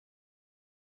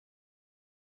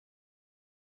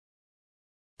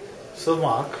So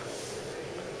Mark,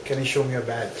 can you show me your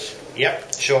badge?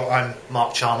 Yep, sure. I'm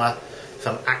Mark Charmer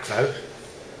from Akvo.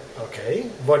 Okay.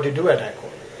 What do you do at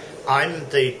Akvo? I'm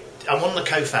one of the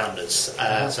co-founders,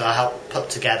 so I helped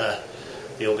put together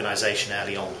the organisation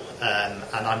early on,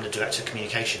 and I'm the director of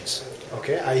communications.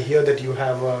 Okay. I hear that you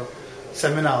have a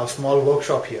seminar, a small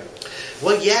workshop here.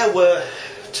 Well, yeah,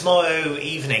 tomorrow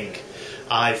evening.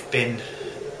 I've been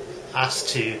asked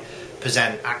to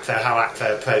present Akvo, how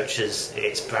Akvo approaches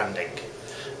its branding.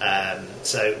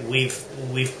 So we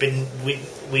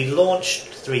launched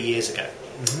 3 years ago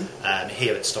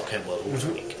here at Stockholm World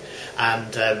Water Week,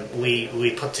 and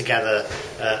we put together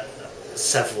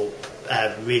several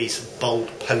really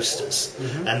bold posters.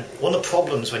 And one of the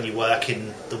problems when you work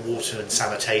in the water and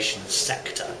sanitation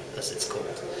sector, as it's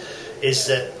called, is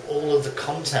that all of the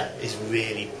content is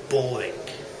really boring.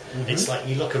 It's like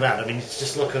you look around,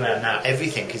 just look around now,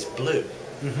 everything is blue.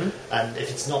 And if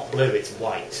it's not blue, it's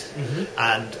white.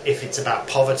 And if it's about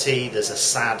poverty, there's a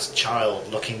sad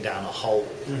child looking down a hole.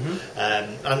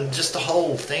 And just the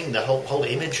whole thing, the whole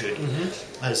imagery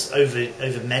has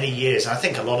over many years, and I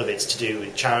think a lot of it's to do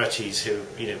with charities who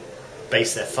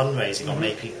base their fundraising on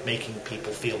making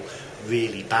people feel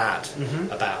really bad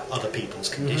about other people's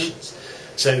conditions.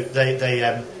 So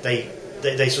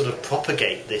they sort of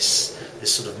propagate this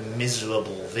sort of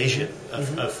miserable vision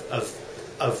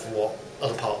of what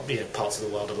other parts of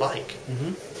the world are like.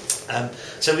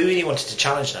 So we really wanted to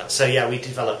challenge that. So yeah, we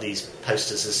developed these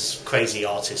posters. This crazy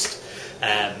artist,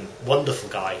 wonderful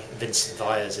guy, Vincent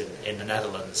Vyers in the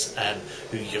Netherlands,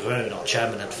 who Jeroen, our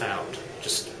chairman, had found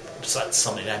just at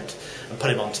some event and put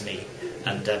him onto me.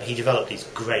 And he developed these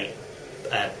great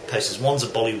posters. One's a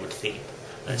Bollywood theme.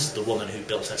 It's the woman who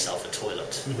built herself a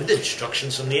toilet with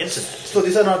instructions from the internet. So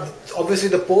these are not, obviously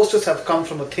the posters have come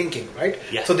from a thinking, right?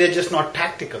 Yeah. So they're just not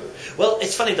tactical. Well,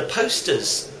 it's funny, the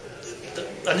posters,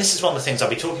 and this is one of the things I'll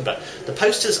be talking about, the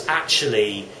posters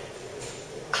actually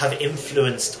have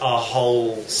influenced our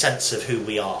whole sense of who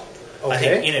we are.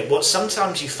 Okay. I think, what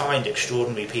sometimes you find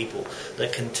extraordinary people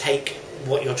that can take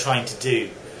what you're trying to do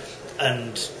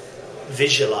and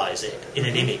visualize it in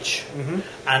an image,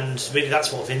 and really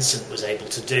that's what Vincent was able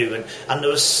to do. And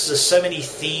there's so many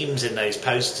themes in those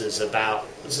posters about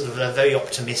sort of they're very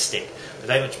optimistic, they're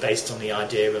very much based on the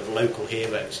idea of local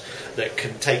heroes that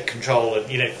can take control and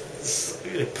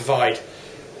provide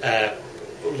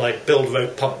build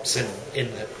rope pumps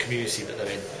in the community that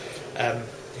they're in.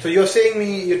 So you're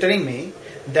telling me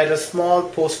that a small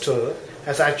poster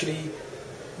has actually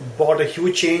brought a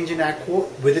huge change in Akvo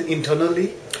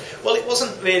internally? Well, there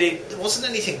wasn't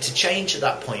anything to change at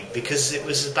that point, because it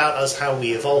was about us, how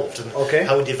we evolved and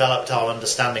how we developed our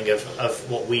understanding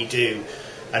of what we do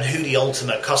and who the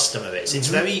ultimate customer is. It's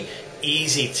very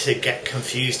easy to get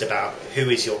confused about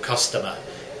who is your customer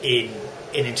in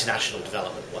international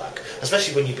development work,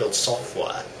 especially when you build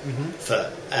software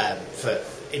for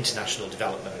international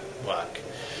development work.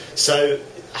 So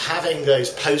having those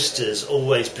posters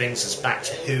always brings us back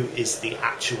to who is the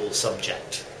actual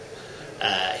subject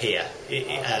here,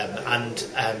 and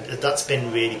that's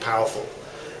been really powerful,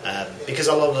 because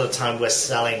a lot of the time we're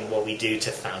selling what we do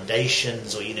to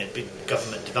foundations or big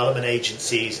government development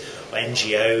agencies or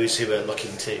NGOs who are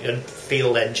looking to, and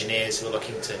field engineers who are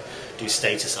looking to do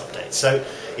status updates. So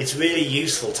it's really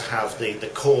useful to have the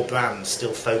core brand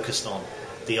still focused on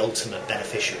the ultimate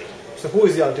beneficiary. So who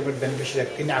is the ultimate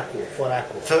beneficiary in Akvo, for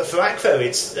Akvo? For Akvo,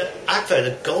 it's Akvo.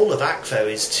 The goal of Akvo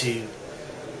is to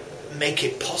make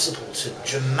it possible to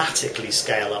dramatically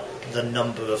scale up the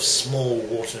number of small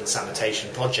water and sanitation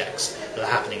projects that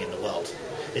are happening in the world.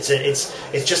 It's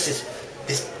just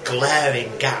this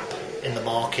glaring gap in the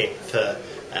market for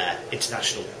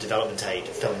international development aid,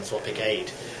 philanthropic aid.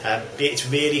 It's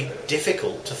really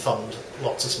difficult to fund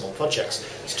lots of small projects.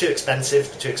 It's too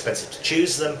expensive to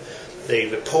choose them. The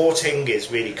reporting is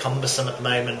really cumbersome at the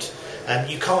moment, and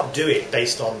you can't do it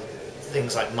based on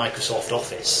things like Microsoft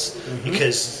Office,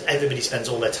 because everybody spends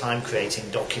all their time creating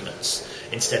documents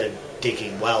instead of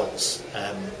digging wells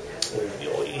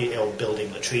or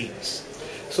building latrines.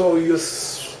 So do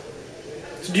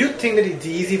you think that it's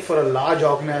easy for a large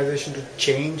organization to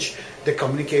change the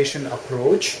communication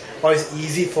approach, or is it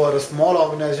easy for a small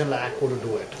organization like Akvo to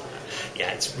do it?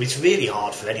 Yeah, it's really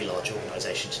hard for any large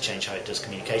organisation to change how it does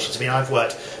communications.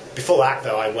 Before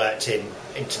Akvo, I worked in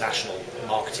international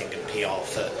marketing and PR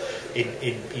in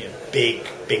big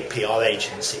PR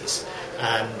agencies,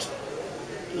 and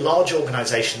large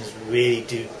organisations really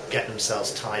do get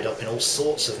themselves tied up in all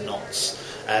sorts of knots,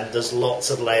 and there's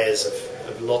lots of layers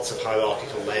lots of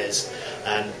hierarchical layers,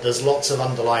 and there's lots of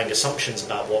underlying assumptions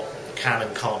about what can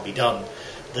and can't be done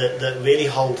that really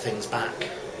hold things back.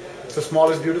 So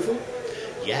small is beautiful?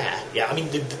 Yeah. I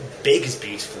mean, the big is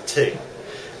beautiful too.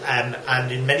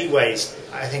 And in many ways,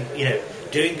 I think,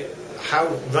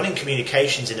 running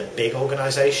communications in a big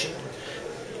organisation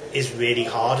is really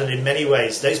hard, and in many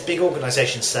ways those big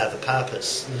organisations serve a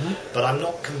purpose, but I'm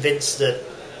not convinced that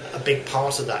a big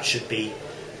part of that should be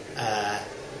I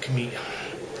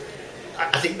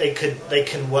think they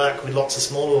can work with lots of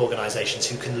smaller organisations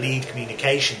who can lead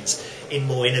communications in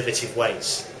more innovative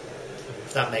ways,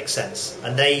 if that makes sense,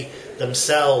 and they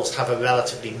themselves have a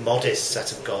relatively modest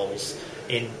set of goals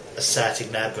in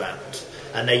asserting their brand,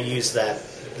 and they use their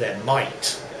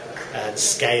might and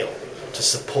scale to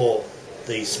support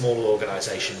the smaller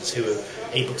organisations who are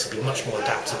able to be much more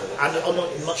adaptable and are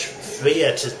much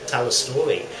freer to tell a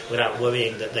story without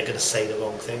worrying that they're going to say the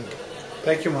wrong thing.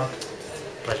 Thank you, Mark.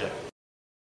 Pleasure.